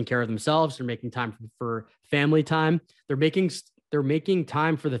taking care of themselves. They're making time for family time. They're making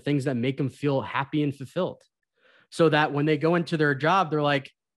time for the things that make them feel happy and fulfilled, so that when they go into their job, they're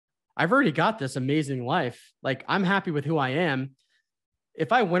like, I've already got this amazing life. Like, I'm happy with who I am.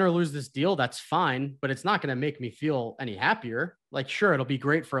 if I win or lose this deal, that's fine, but it's not going to make me feel any happier. Like, sure, it'll be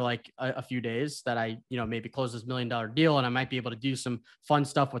great for like a few days that I, maybe close this $1 million deal and I might be able to do some fun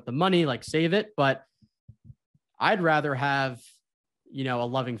stuff with the money, like save it. But I'd rather have, a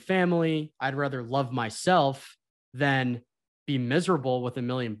loving family. I'd rather love myself than be miserable with $1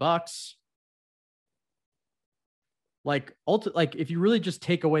 million. Like, if you really just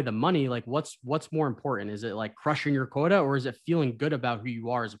take away the money, like what's more important? Is it like crushing your quota, or is it feeling good about who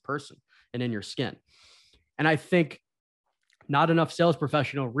you are as a person and in your skin? And I think not enough sales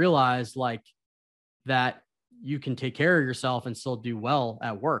professional realize like that you can take care of yourself and still do well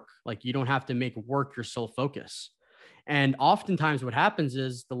at work. Like, you don't have to make work your sole focus. And oftentimes what happens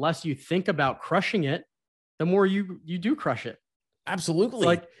is the less you think about crushing it, the more you do crush it.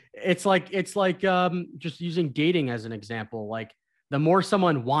 Absolutely. It's like just using dating as an example. Like, the more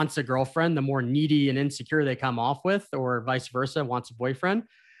someone wants a girlfriend, the more needy and insecure they come off with, or vice versa, wants a boyfriend.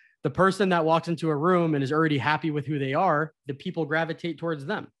 The person that walks into a room and is already happy with who they are, the people gravitate towards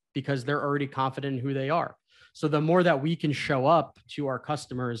them because they're already confident in who they are. So the more that we can show up to our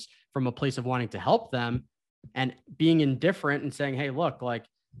customers from a place of wanting to help them and being indifferent and saying, hey, look, like,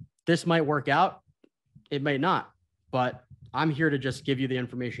 this might work out, it might not, but I'm here to just give you the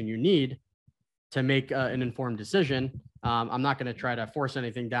information you need to make an informed decision. I'm not going to try to force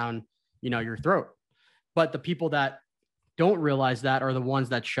anything down, your throat. But the people that don't realize that are the ones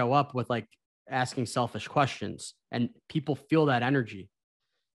that show up with like asking selfish questions, and people feel that energy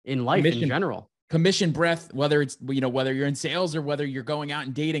in life in general. Commission breath, whether it's, whether you're in sales or whether you're going out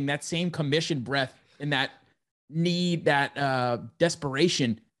and dating, that same commission breath and that need, that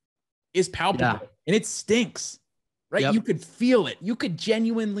desperation is palpable, and it stinks. Right. Yep. You could feel it. You could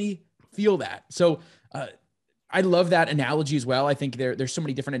genuinely feel that. So I love that analogy as well. I think there's so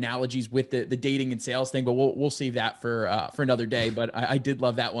many different analogies with the dating and sales thing, but we'll save that for another day. But I did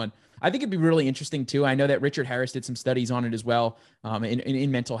love that one. I think it'd be really interesting too. I know that Richard Harris did some studies on it as well,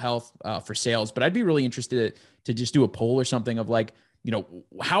 in mental health for sales, but I'd be really interested to just do a poll or something of like,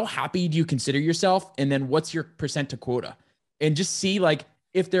 how happy do you consider yourself? And then what's your percent to quota, and just see like,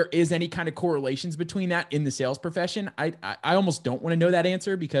 if there is any kind of correlations between that in the sales profession. I almost don't want to know that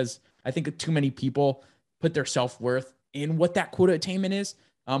answer, because I think too many people put their self-worth in what that quota attainment is.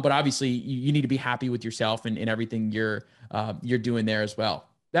 But obviously you need to be happy with yourself and everything you're doing there as well.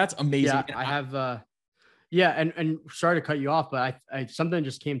 That's amazing. Yeah, I have, and sorry to cut you off, but I something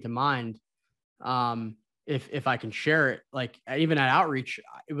just came to mind. If I can share it, like even at Outreach,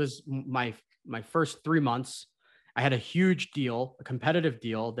 it was my first 3 months. I had a huge deal, a competitive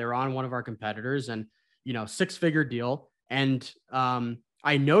deal. They were on one of our competitors, and, 6-figure deal. And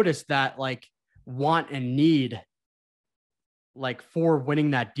I noticed that like want and need, like for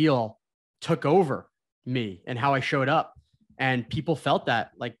winning that deal, took over me and how I showed up, and people felt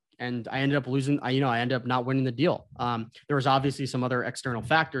that like, and I ended up losing, I ended up not winning the deal. There was obviously some other external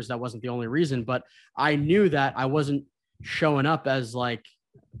factors. That wasn't the only reason, but I knew that I wasn't showing up as like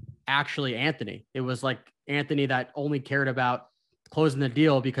actually Anthony. It was like Anthony that only cared about closing the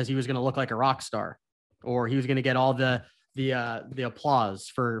deal because he was going to look like a rock star, or he was going to get all the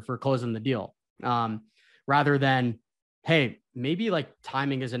applause for closing the deal. Rather than, hey, maybe like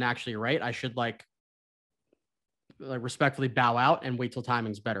timing isn't actually right. I should like respectfully bow out and wait till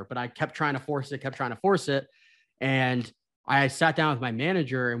timing's better. But I kept trying to force it. And I sat down with my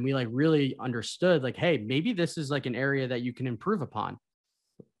manager, and we like really understood like, hey, maybe this is like an area that you can improve upon.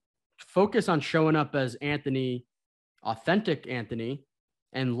 Focus on showing up as Anthony, authentic Anthony,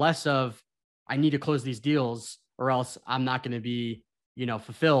 and less of, I need to close these deals or else I'm not going to be,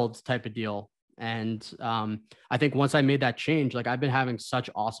 fulfilled type of deal. And I think once I made that change, like I've been having such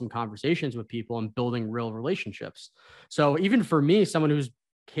awesome conversations with people and building real relationships. So even for me, someone who's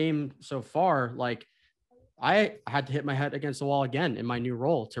came so far, like I had to hit my head against the wall again in my new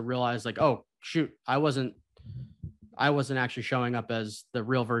role to realize like, oh shoot, I wasn't actually showing up as the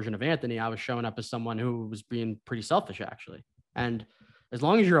real version of Anthony. I was showing up as someone who was being pretty selfish actually. And as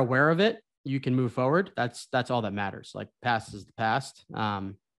long as you're aware of it, you can move forward. That's all that matters. Like past is the past.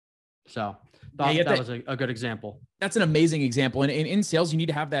 So that was a good example. That's an amazing example. And in sales, you need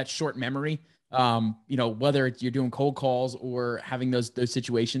to have that short memory, whether it's you're doing cold calls or having those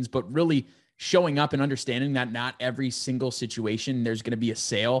situations, but really showing up and understanding that not every single situation, there's going to be a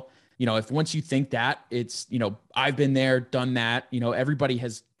sale. If once you think that it's, I've been there, done that, everybody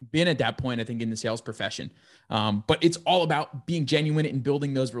has been at that point, I think, in the sales profession. But it's all about being genuine and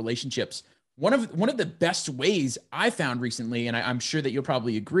building those relationships. One of the best ways I found recently, and I'm sure that you'll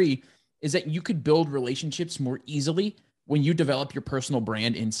probably agree, is that you could build relationships more easily when you develop your personal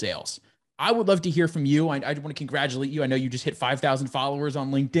brand in sales. I would love to hear from you. I want to congratulate you. I know you just hit 5,000 followers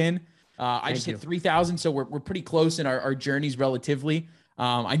on LinkedIn. I just hit 3,000. So we're pretty close in our journeys relatively.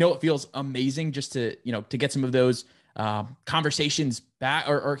 I know it feels amazing just to, to get some of those conversations back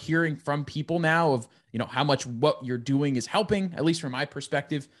or hearing from people now of, how much what you're doing is helping, at least from my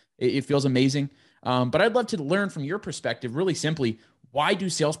perspective. It feels amazing. But I'd love to learn from your perspective, really simply, why do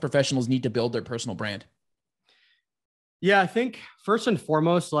sales professionals need to build their personal brand? Yeah, I think first and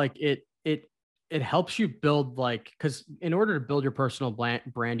foremost, like it helps you build, like, because in order to build your personal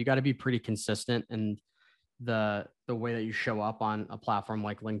brand, you got to be pretty consistent in the way that you show up on a platform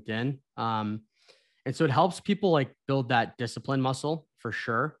like LinkedIn. And so it helps people like build that discipline muscle for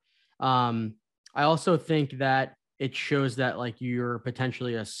sure. I also think that it shows that like you're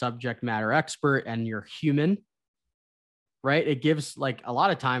potentially a subject matter expert and you're human, right? It gives, like, a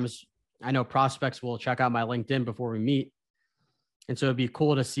lot of times I know prospects will check out my LinkedIn before we meet. And so it'd be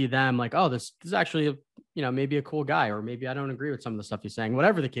cool to see them like, oh, this is actually, maybe a cool guy, or maybe I don't agree with some of the stuff he's saying.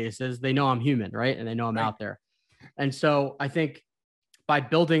 Whatever the case is, they know I'm human, right? And they know I'm out there. And so I think by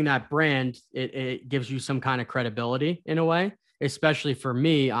building that brand, it gives you some kind of credibility in a way, especially for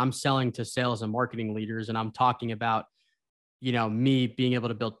me. I'm selling to sales and marketing leaders, and I'm talking about, me being able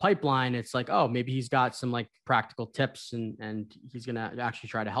to build pipeline. It's like, oh, maybe he's got some like practical tips and he's going to actually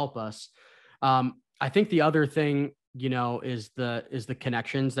try to help us. I think the other thing, is the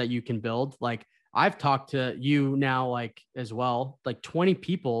connections that you can build. Like, I've talked to you now, like, as well, like 20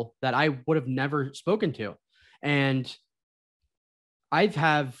 people that I would have never spoken to. And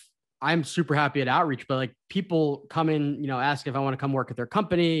I'm super happy at outreach, but like people come in, ask if I want to come work at their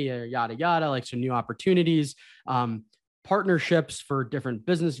company, or yada, yada, like some new opportunities, partnerships for different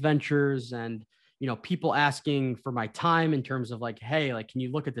business ventures, and, people asking for my time in terms of like, hey, like, can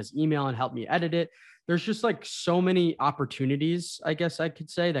you look at this email and help me edit it? There's just like so many opportunities, I guess I could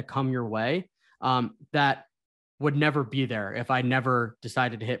say, that come your way, that would never be there if I never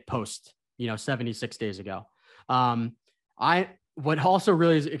decided to hit post, 76 days ago. What also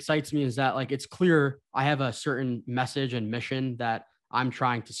really excites me is that, like, it's clear I have a certain message and mission that I'm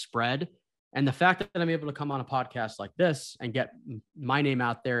trying to spread. And the fact that I'm able to come on a podcast like this and get my name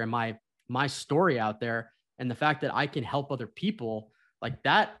out there and my story out there, and the fact that I can help other people like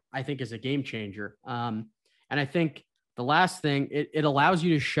that, I think is a game changer. And I think the last thing, it allows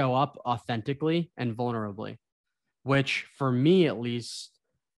you to show up authentically and vulnerably, which for me, at least,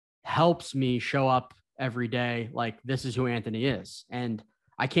 helps me show up every day like, this is who Anthony is. And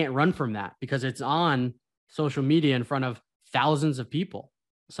I can't run from that because it's on social media in front of thousands of people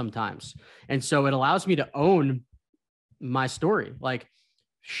sometimes. And so it allows me to own my story, like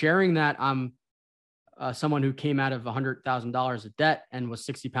sharing that I'm someone who came out of $100,000 of debt and was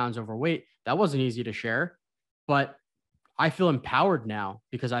 60 pounds overweight. That wasn't easy to share, but I feel empowered now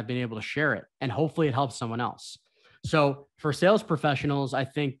because I've been able to share it, and hopefully it helps someone else. So for sales professionals, I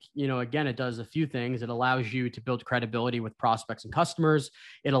think, again, it does a few things. It allows you to build credibility with prospects and customers.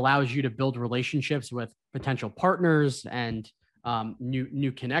 It allows you to build relationships with potential partners and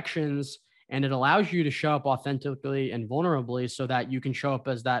new connections. And it allows you to show up authentically and vulnerably so that you can show up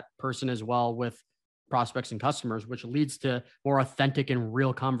as that person as well with prospects and customers, which leads to more authentic and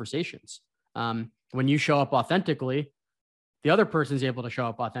real conversations. When you show up authentically, the other person is able to show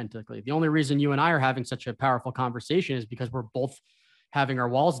up authentically. The only reason you and I are having such a powerful conversation is because we're both having our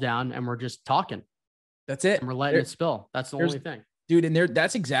walls down and we're just talking. That's it. And we're letting it spill. That's the only thing. Dude, and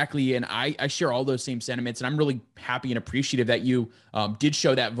that's exactly, and I share all those same sentiments, and I'm really happy and appreciative that you did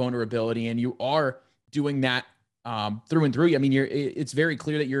show that vulnerability, and you are doing that through and through. I mean, it's very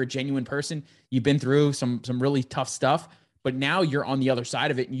clear that you're a genuine person. You've been through some really tough stuff, but now you're on the other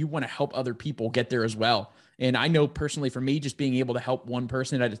side of it, and you want to help other people get there as well. And I know personally for me, just being able to help one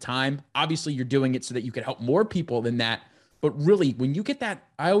person at a time, obviously you're doing it so that you can help more people than that. But really, when you get that,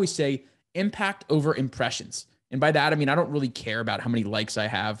 I always say impact over impressions. And by that, I mean, I don't really care about how many likes I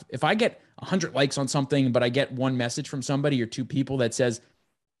have. If I get 100 likes on something, but I get one message from somebody or two people that says,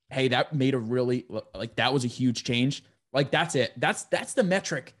 hey, that made a really, like, that was a huge change. Like, that's it. That's the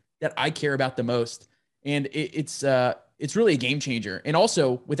metric that I care about the most. And it's really a game changer. And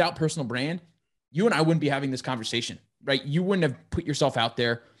also, without personal brand, you and I wouldn't be having this conversation, right? You wouldn't have put yourself out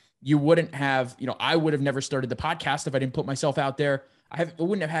there. You wouldn't have, I would have never started the podcast if I didn't put myself out there. I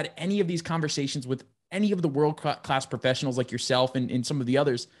wouldn't have had any of these conversations with any of the world-class professionals like yourself and some of the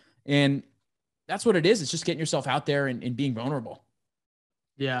others. And that's what it is. It's just getting yourself out there and being vulnerable.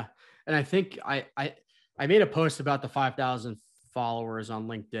 Yeah. And I think I made a post about the 5,000 followers on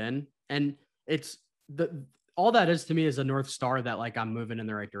LinkedIn, and it's all that is to me is a North Star that, like, I'm moving in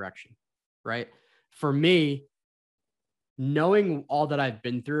the right direction. Right. For me, knowing all that I've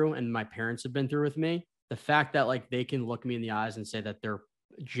been through and my parents have been through with me, the fact that like they can look me in the eyes and say that they're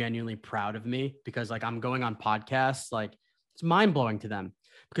genuinely proud of me because like I'm going on podcasts, like it's mind blowing to them.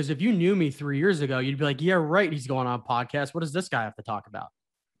 Because if you knew me 3 years ago, you'd be like, yeah, right. He's going on a podcast. What does this guy have to talk about?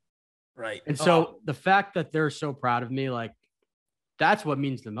 Right. And so the fact that they're so proud of me, like that's what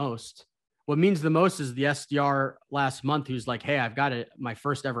means the most. What means the most is the SDR last month who's like, hey, I've got my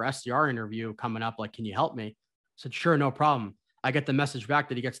first ever SDR interview coming up. Like, can you help me? I said, sure, no problem. I get the message back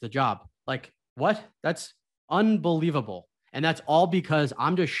that he gets the job. Like, what? That's unbelievable. And that's all because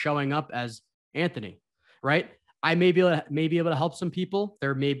I'm just showing up as Anthony, right? I may be able to help some people.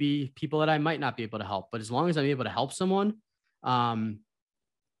 There may be people that I might not be able to help, but as long as I'm able to help someone,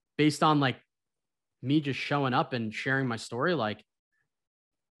 based on like me just showing up and sharing my story, like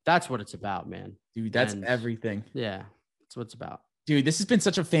that's what it's about, man. Dude, that's everything. Yeah, that's what it's about. Dude, this has been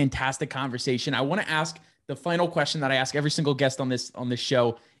such a fantastic conversation. I want to ask the final question that I ask every single guest on this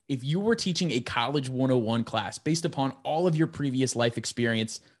show. If you were teaching a college 101 class based upon all of your previous life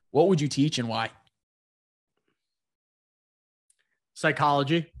experience, what would you teach and why?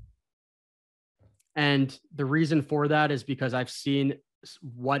 Psychology. And the reason for that is because I've seen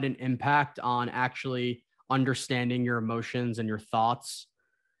what an impact on actually understanding your emotions and your thoughts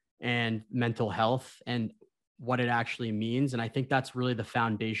and mental health and what it actually means. And I think that's really the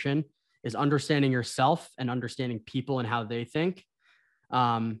foundation, is understanding yourself and understanding people and how they think.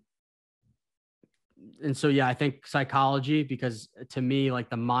 And so, yeah, I think psychology, because to me, like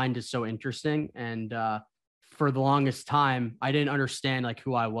the mind is so interesting. And for the longest time, I didn't understand like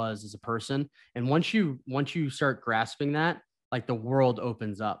who I was as a person. And once you start grasping that, like the world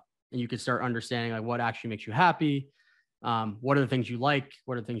opens up and you can start understanding like what actually makes you happy. What are the things you like?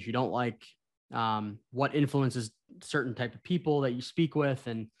 What are the things you don't like? What influences certain type of people that you speak with?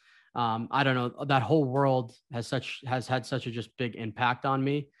 And I don't know, that whole world has had such a just big impact on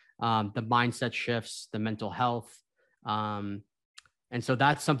me. The mindset shifts, the mental health. And so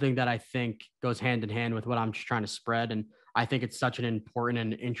that's something that I think goes hand in hand with what I'm just trying to spread. And I think it's such an important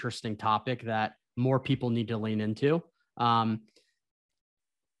and interesting topic that more people need to lean into. And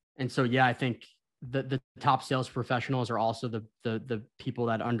so, yeah, I think the top sales professionals are also the people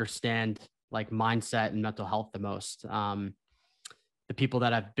that understand like mindset and mental health the most. The people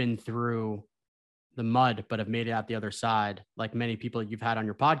that have been through the mud, but have made it out the other side. Like many people you've had on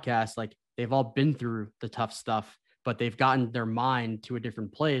your podcast, like they've all been through the tough stuff, but they've gotten their mind to a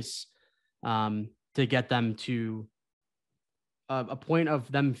different place to get them to a point of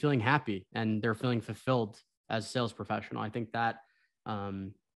them feeling happy and they're feeling fulfilled as a sales professional. I think that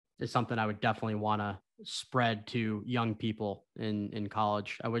is something I would definitely want to spread to young people in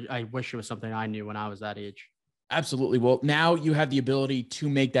college. I wish it was something I knew when I was that age. Absolutely. Well, now you have the ability to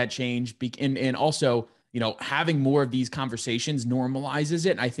make that change, and also, you know, having more of these conversations normalizes it.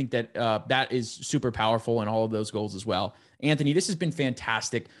 And I think that that is super powerful in all of those goals as well. Anthony, this has been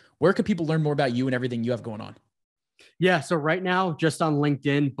fantastic. Where could people learn more about you and everything you have going on? Yeah. So right now, just on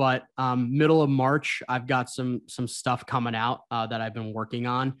LinkedIn, but middle of March, I've got some stuff coming out that I've been working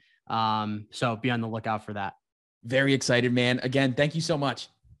on. So be on the lookout for that. Very excited, man. Again, thank you so much.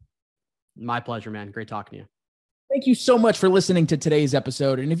 My pleasure, man. Great talking to you. Thank you so much for listening to today's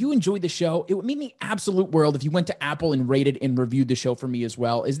episode. And if you enjoyed the show, it would mean the absolute world if you went to Apple and rated and reviewed the show for me as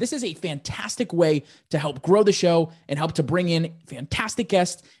well, as this is a fantastic way to help grow the show and help to bring in fantastic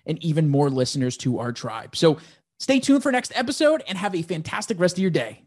guests and even more listeners to our tribe. So stay tuned for next episode and have a fantastic rest of your day.